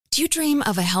Do you dream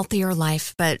of a healthier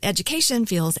life, but education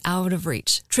feels out of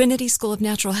reach? Trinity School of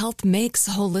Natural Health makes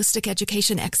holistic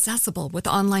education accessible with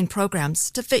online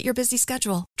programs to fit your busy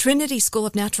schedule. Trinity School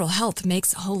of Natural Health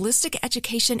makes holistic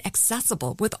education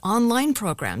accessible with online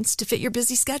programs to fit your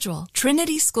busy schedule.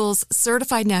 Trinity School's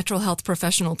Certified Natural Health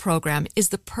Professional Program is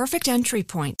the perfect entry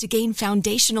point to gain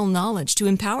foundational knowledge to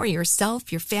empower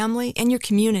yourself, your family, and your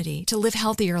community to live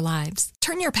healthier lives.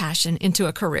 Turn your passion into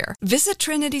a career. Visit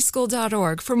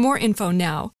trinityschool.org for more info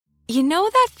now. You know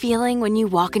that feeling when you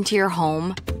walk into your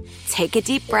home, take a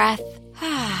deep breath,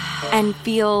 and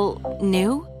feel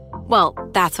new? Well,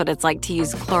 that's what it's like to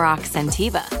use Clorox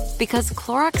Scentiva. Because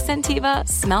Clorox Scentiva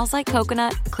smells like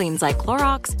coconut, cleans like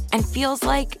Clorox, and feels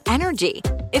like energy.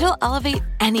 It'll elevate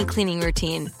any cleaning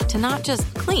routine to not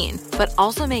just clean, but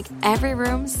also make every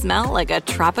room smell like a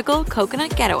tropical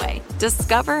coconut getaway.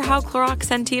 Discover how Clorox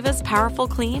Scentiva's powerful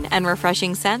clean and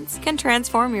refreshing scents can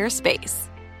transform your space.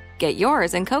 Get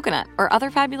yours in coconut or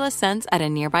other fabulous scents at a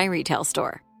nearby retail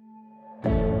store.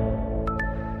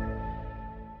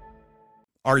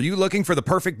 Are you looking for the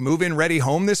perfect move-in ready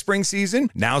home this spring season?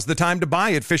 Now's the time to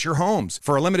buy at Fisher Homes.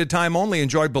 For a limited time only,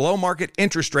 enjoy below-market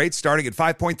interest rates starting at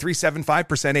 5.375%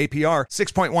 APR,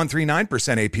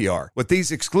 6.139% APR. With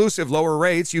these exclusive lower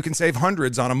rates, you can save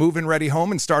hundreds on a move-in ready home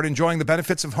and start enjoying the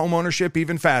benefits of home ownership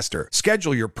even faster.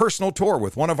 Schedule your personal tour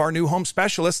with one of our new home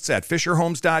specialists at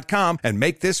FisherHomes.com and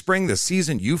make this spring the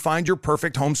season you find your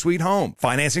perfect home sweet home.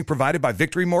 Financing provided by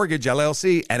Victory Mortgage,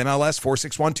 LLC, NMLS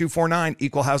 461249,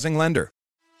 Equal Housing Lender.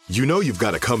 You know you've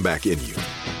got a comeback in you.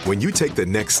 When you take the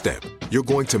next step, you're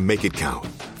going to make it count.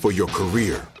 For your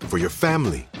career, for your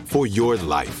family, for your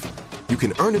life. You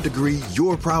can earn a degree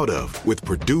you're proud of with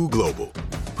Purdue Global.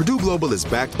 Purdue Global is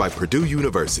backed by Purdue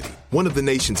University, one of the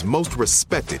nation's most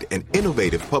respected and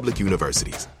innovative public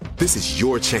universities. This is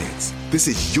your chance. This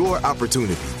is your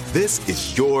opportunity. This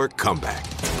is your comeback.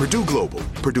 Purdue Global,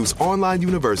 Purdue's online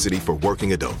university for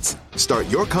working adults. Start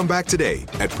your comeback today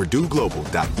at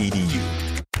purdueglobal.edu.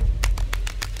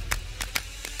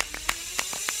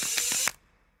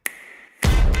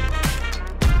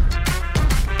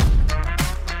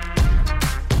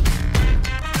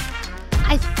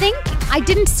 I think I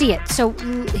didn't see it, so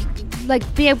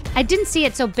I didn't see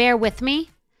it, so bear with me.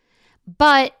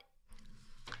 But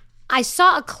I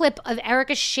saw a clip of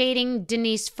Erica shading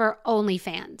Denise for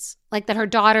OnlyFans, like that her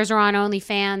daughters are on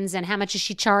OnlyFans and how much is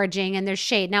she charging, and there's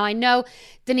shade. Now I know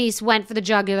Denise went for the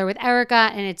jugular with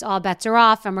Erica, and it's all bets are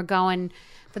off, and we're going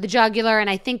for the jugular. And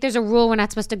I think there's a rule we're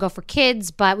not supposed to go for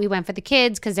kids, but we went for the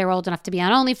kids because they're old enough to be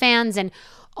on OnlyFans and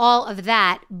all of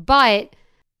that. But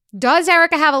does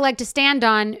Erica have a leg to stand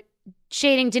on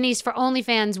shading Denise for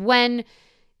OnlyFans when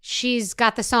she's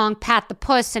got the song Pat the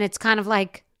Puss, and it's kind of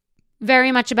like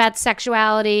very much about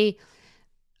sexuality?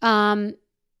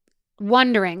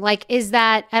 Wondering, like, is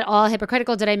that at all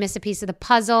hypocritical? Did I miss a piece of the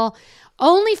puzzle?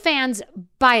 OnlyFans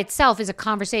by itself is a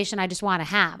conversation I just want to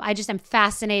have. I just am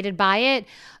fascinated by it.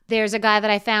 There's a guy that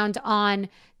I found on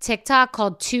TikTok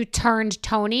called Two Turned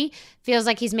Tony. Feels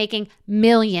like he's making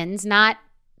millions, not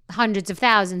hundreds of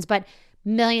thousands, but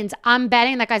millions. I'm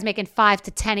betting that guy's making 5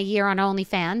 to 10 a year on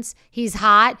OnlyFans. He's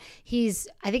hot. I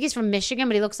think he's from Michigan,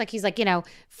 but he looks like he's like,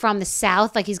 from the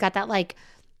South. Like he's got that like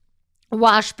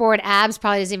washboard abs,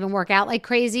 probably doesn't even work out like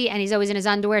crazy. And he's always in his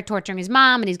underwear torturing his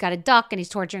mom, and he's got a duck, and he's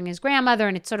torturing his grandmother.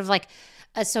 And it's sort of like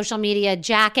a social media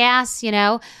jackass,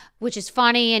 which is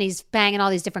funny. And he's banging all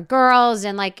these different girls,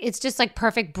 and like, it's just like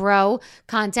perfect bro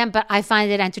content. But I find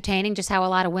it entertaining, just how a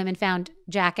lot of women found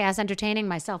Jackass entertaining,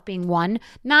 myself being one.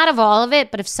 Not of all of it,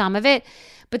 but of some of it.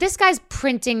 But this guy's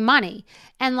printing money.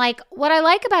 And like, what I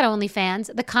like about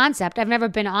OnlyFans, the concept, I've never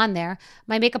been on there.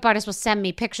 My makeup artist will send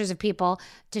me pictures of people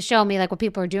to show me like what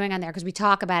people are doing on there, because we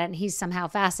talk about it and he's somehow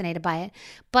fascinated by it.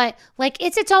 But like,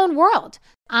 it's its own world.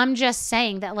 I'm just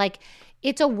saying that like,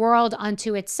 it's a world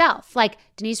unto itself. Like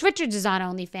Denise Richards is on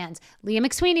OnlyFans. Leah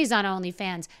McSweeney's on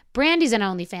OnlyFans. Brandy's on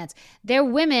OnlyFans. They're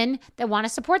women that want to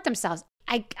support themselves.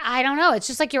 I don't know. It's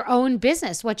just like your own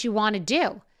business, what you want to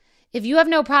do. If you have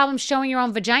no problem showing your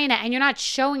own vagina and you're not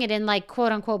showing it in like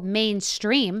quote unquote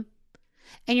mainstream,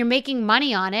 and you're making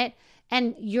money on it,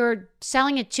 and you're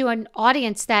selling it to an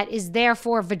audience that is there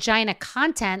for vagina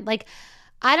content, like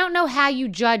I don't know how you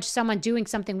judge someone doing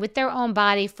something with their own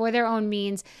body for their own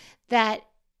means that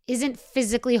isn't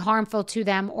physically harmful to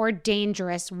them or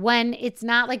dangerous when it's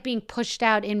not like being pushed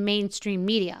out in mainstream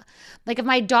media. Like if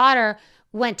my daughter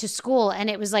went to school and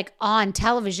it was like on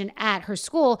television at her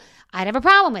school, I'd have a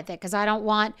problem with it because I don't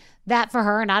want that for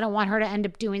her and I don't want her to end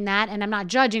up doing that. And I'm not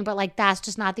judging, but like that's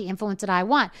just not the influence that I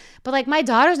want. But like my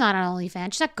daughter's not on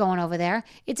OnlyFans. She's not going over there.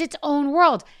 It's its own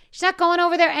world. She's not going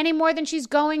over there any more than she's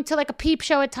going to like a peep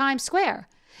show at Times Square.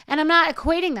 And I'm not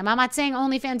equating them. I'm not saying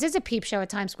OnlyFans is a peep show at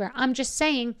Times Square. I'm just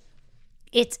saying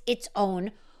it's its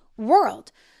own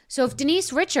world. So if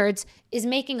Denise Richards is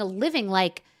making a living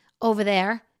like over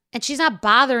there, and she's not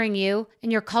bothering you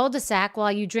in your cul-de-sac while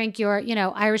you drink your,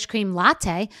 Irish cream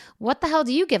latte, what the hell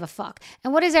do you give a fuck?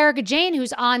 And what does Erica Jane,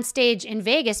 who's on stage in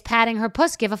Vegas patting her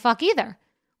puss, give a fuck either?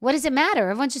 What does it matter?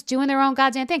 Everyone's just doing their own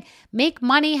goddamn thing. Make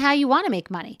money how you want to make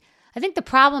money. I think the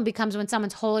problem becomes when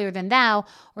someone's holier than thou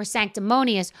or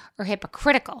sanctimonious or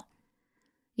hypocritical.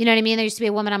 You know what I mean? There used to be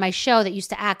a woman on my show that used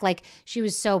to act like she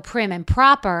was so prim and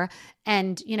proper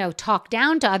and, talk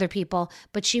down to other people,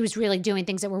 but she was really doing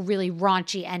things that were really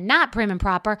raunchy and not prim and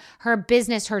proper. Her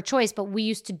business, her choice, but we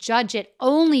used to judge it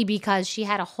only because she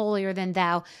had a holier than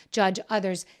thou, judge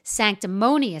others'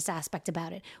 sanctimonious aspect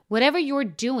about it. Whatever you're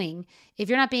doing, if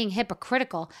you're not being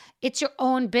hypocritical, it's your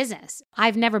own business.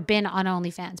 I've never been on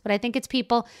OnlyFans, but I think it's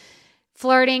people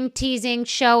flirting, teasing,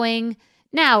 showing.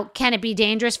 Now, can it be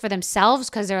dangerous for themselves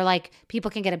because they're like, people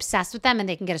can get obsessed with them and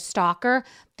they can get a stalker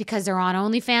because they're on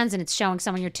OnlyFans and it's showing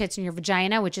someone your tits and your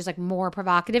vagina, which is like more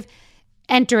provocative?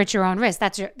 Enter at your own risk.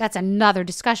 That's another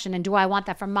discussion. And do I want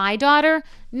that for my daughter?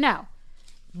 No.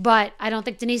 But I don't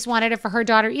think Denise wanted it for her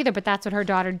daughter either, but that's what her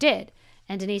daughter did.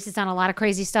 And Denise has done a lot of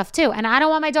crazy stuff too. And I don't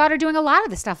want my daughter doing a lot of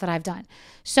the stuff that I've done.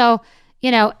 So,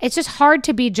 it's just hard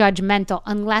to be judgmental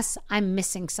unless I'm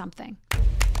missing something.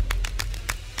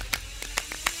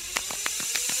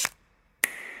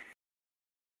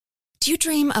 Do you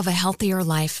dream of a healthier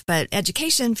life, but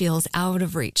education feels out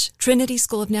of reach? Trinity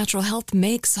School of Natural Health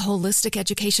makes holistic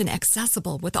education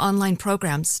accessible with online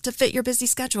programs to fit your busy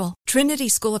schedule. Trinity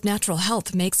School of Natural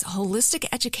Health makes holistic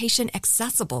education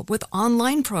accessible with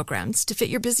online programs to fit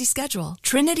your busy schedule.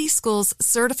 Trinity School's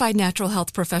Certified Natural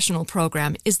Health Professional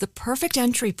Program is the perfect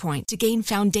entry point to gain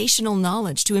foundational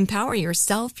knowledge to empower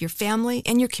yourself, your family,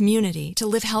 and your community to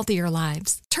live healthier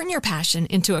lives. Turn your passion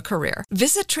into a career.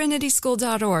 Visit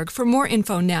trinityschool.org for more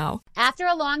info now. After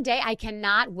a long day, I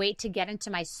cannot wait to get into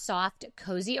my soft,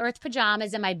 Cozy Earth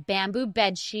pajamas and my bamboo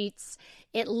bed sheets.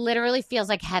 It literally feels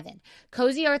like heaven.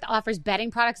 Cozy Earth offers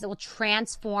bedding products that will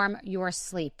transform your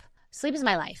sleep. Sleep is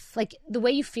my life. Like the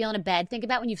way you feel in a bed. Think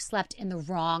about when you've slept in the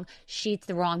wrong sheets,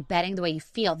 the wrong bedding, the way you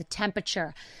feel, the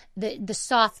temperature, the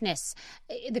softness,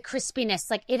 the crispiness.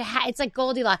 Like it's like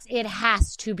Goldilocks. It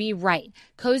has to be right.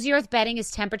 Cozy Earth bedding is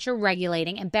temperature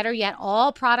regulating, and better yet,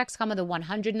 all products come with a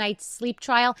 100-night sleep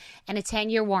trial and a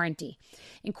 10-year warranty.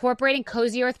 Incorporating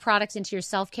Cozy Earth products into your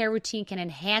self-care routine can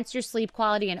enhance your sleep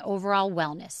quality and overall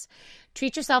wellness.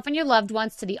 Treat yourself and your loved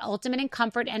ones to the ultimate in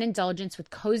comfort and indulgence with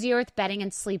Cozy Earth bedding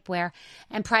and sleepwear,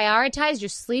 and prioritize your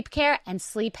sleep care and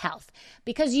sleep health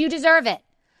because you deserve it.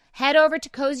 Head over to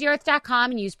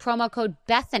CozyEarth.com and use promo code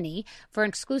Bethany for an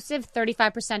exclusive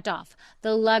 35% off.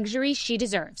 The luxury she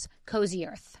deserves. Cozy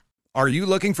Earth. Are you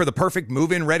looking for the perfect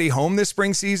move-in ready home this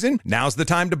spring season? Now's the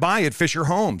time to buy at Fisher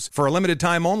Homes. For a limited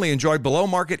time only, enjoy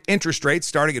below-market interest rates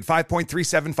starting at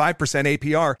 5.375%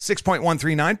 APR,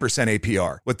 6.139%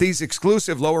 APR. With these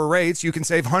exclusive lower rates, you can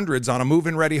save hundreds on a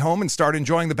move-in ready home and start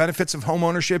enjoying the benefits of home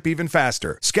ownership even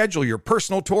faster. Schedule your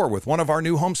personal tour with one of our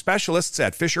new home specialists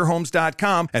at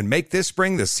FisherHomes.com and make this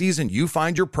spring the season you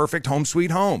find your perfect home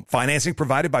sweet home. Financing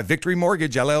provided by Victory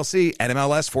Mortgage, LLC,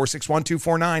 NMLS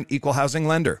 461249, Equal Housing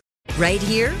Lender. Right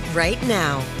here, right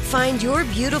now. Find your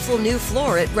beautiful new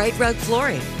floor at Right Rug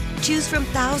Flooring. Choose from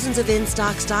thousands of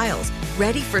in-stock styles,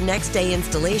 ready for next day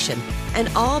installation, and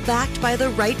all backed by the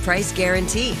right price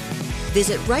guarantee.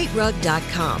 Visit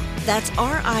rightrug.com. That's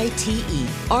RITERUG.com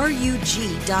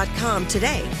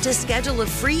today to schedule a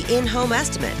free in-home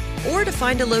estimate or to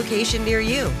find a location near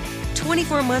you.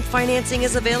 24-month financing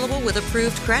is available with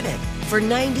approved credit. For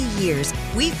 90 years,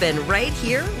 we've been right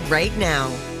here, right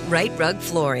now. Right Rug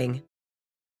Flooring.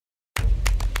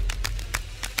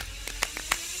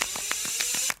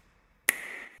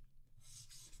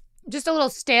 Just a little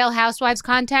stale Housewives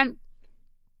content.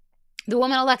 The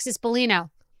woman Alexis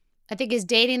Bellino, I think, is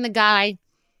dating the guy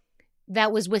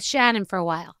that was with Shannon for a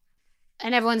while.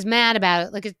 And everyone's mad about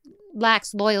it. Like, it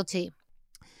lacks loyalty.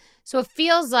 So it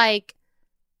feels like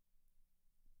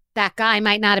that guy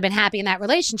might not have been happy in that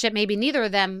relationship. Maybe neither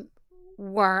of them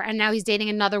were. And now he's dating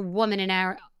another woman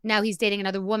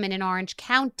in Orange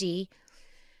County,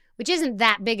 which isn't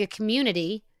that big a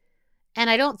community. And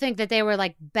I don't think that they were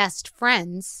like best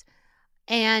friends.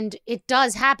 And it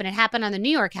does happen. It happened on the New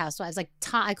York Housewives. Like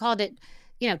I called it,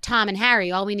 Tom and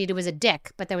Harry, all we needed was a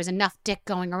dick, but there was enough dick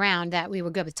going around that we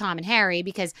were good with Tom and Harry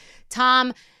because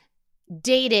Tom has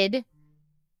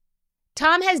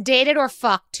dated or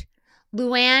fucked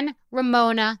Luann,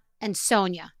 Ramona, and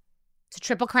Sonia. It's a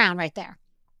triple crown right there.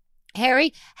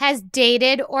 Harry has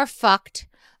dated or fucked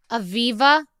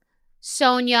Aviva,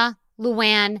 Sonia,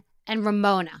 Luann, and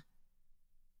Ramona.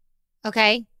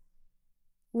 Okay?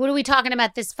 What are we talking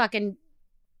about this fucking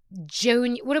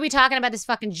junior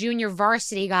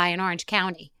varsity guy in Orange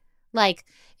County? Like,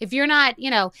 if you're not,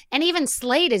 and even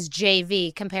Slade is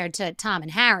JV compared to Tom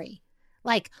and Harry.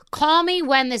 Like, call me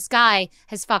when this guy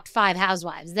has fucked 5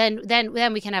 housewives. Then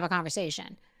we can have a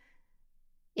conversation.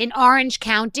 In Orange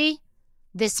County,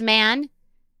 this man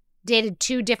dated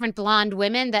 2 different blonde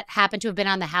women that happened to have been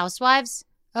on the Housewives.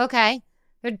 Okay.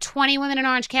 There are 20 women in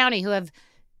Orange County who have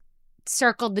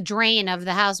circled the drain of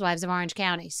the Housewives of Orange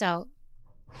County. So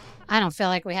I don't feel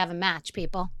like we have a match,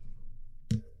 people.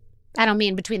 I don't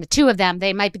mean between the 2 of them.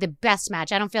 They might be the best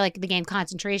match. I don't feel like the game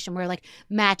Concentration. We're like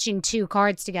matching 2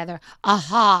 cards together.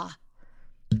 Aha.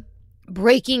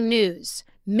 Breaking news.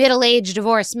 Middle-aged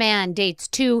divorced man dates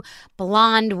 2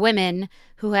 blonde women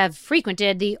who have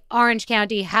frequented the Orange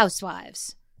County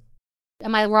Housewives.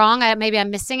 Am I wrong? Maybe I'm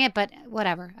missing it, but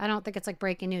whatever. I don't think it's like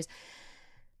breaking news.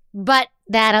 But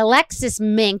that Alexis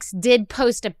Minx did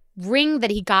post a ring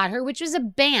that he got her, which was a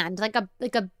band, like a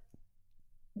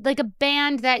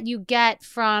band that you get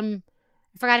from,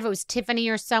 I forgot if it was Tiffany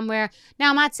or somewhere.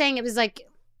 Now, I'm not saying it was like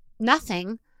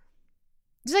nothing.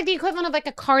 It's like the equivalent of like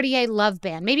a Cartier Love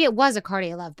Band. Maybe it was a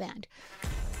Cartier Love Band.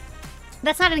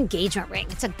 That's not an engagement ring.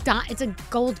 It's a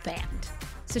gold band.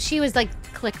 So she was like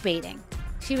clickbaiting.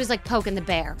 She was like poking the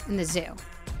bear in the zoo,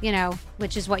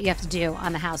 which is what you have to do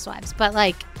on the Housewives. But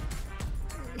like,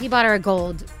 he bought her a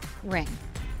gold ring.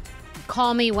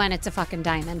 Call me when it's a fucking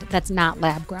diamond that's not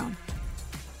lab grown.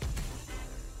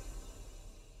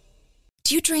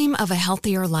 Do you dream of a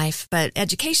healthier life, but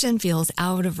education feels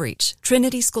out of reach?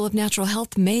 Trinity School of Natural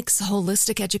Health makes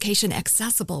holistic education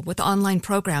accessible with online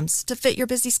programs to fit your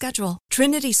busy schedule.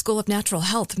 Trinity School of Natural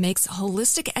Health makes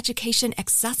holistic education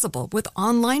accessible with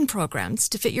online programs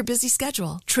to fit your busy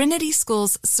schedule. Trinity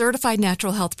School's Certified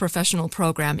Natural Health Professional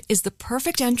Program is the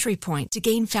perfect entry point to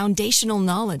gain foundational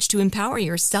knowledge to empower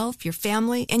yourself, your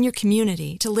family, and your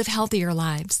community to live healthier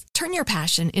lives. Turn your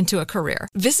passion into a career.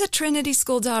 Visit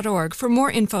trinityschool.org for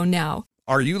more info now.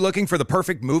 Are you looking for the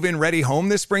perfect move-in ready home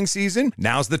this spring season?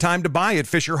 Now's the time to buy at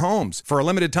Fisher Homes. For a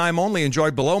limited time only,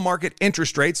 enjoy below-market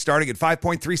interest rates starting at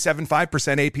 5.375%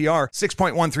 APR,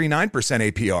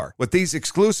 6.139% APR. With these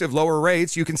exclusive lower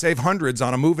rates, you can save hundreds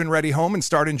on a move-in ready home and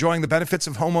start enjoying the benefits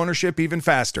of homeownership even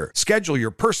faster. Schedule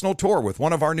your personal tour with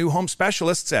one of our new home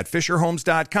specialists at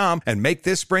FisherHomes.com and make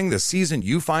this spring the season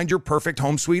you find your perfect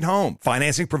home sweet home.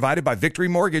 Financing provided by Victory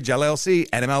Mortgage, LLC,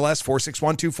 NMLS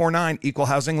 461249, Equal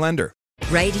Housing Lender.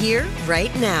 Right here,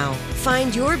 right now.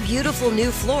 Find your beautiful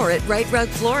new floor at Right Rug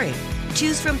Flooring.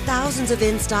 Choose from thousands of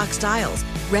in-stock styles,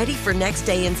 ready for next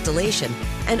day installation,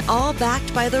 and all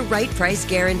backed by the right price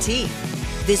guarantee.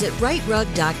 Visit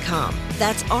rightrug.com.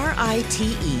 That's RITERUG.com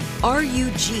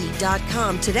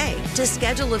today to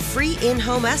schedule a free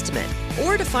in-home estimate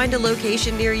or to find a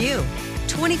location near you.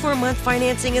 24-month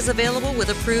financing is available with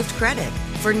approved credit.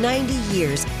 For 90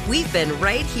 years, we've been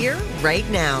right here, right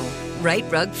now. Right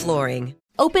Rug Flooring.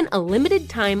 Open a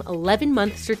limited-time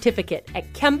 11-month certificate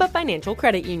at Kemba Financial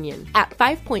Credit Union. At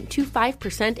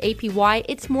 5.25% APY,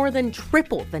 it's more than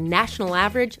triple the national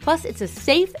average, plus it's a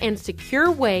safe and secure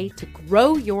way to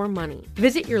grow your money.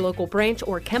 Visit your local branch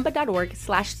or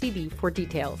kemba.org/CD for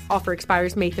details. Offer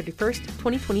expires May 31st,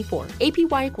 2024.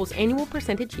 APY equals annual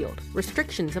percentage yield.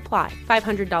 Restrictions apply.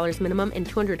 $500 minimum and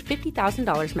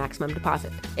 $250,000 maximum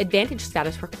deposit. Advantage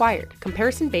status required.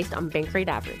 Comparison based on bank rate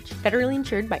average. Federally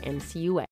insured by NCUA.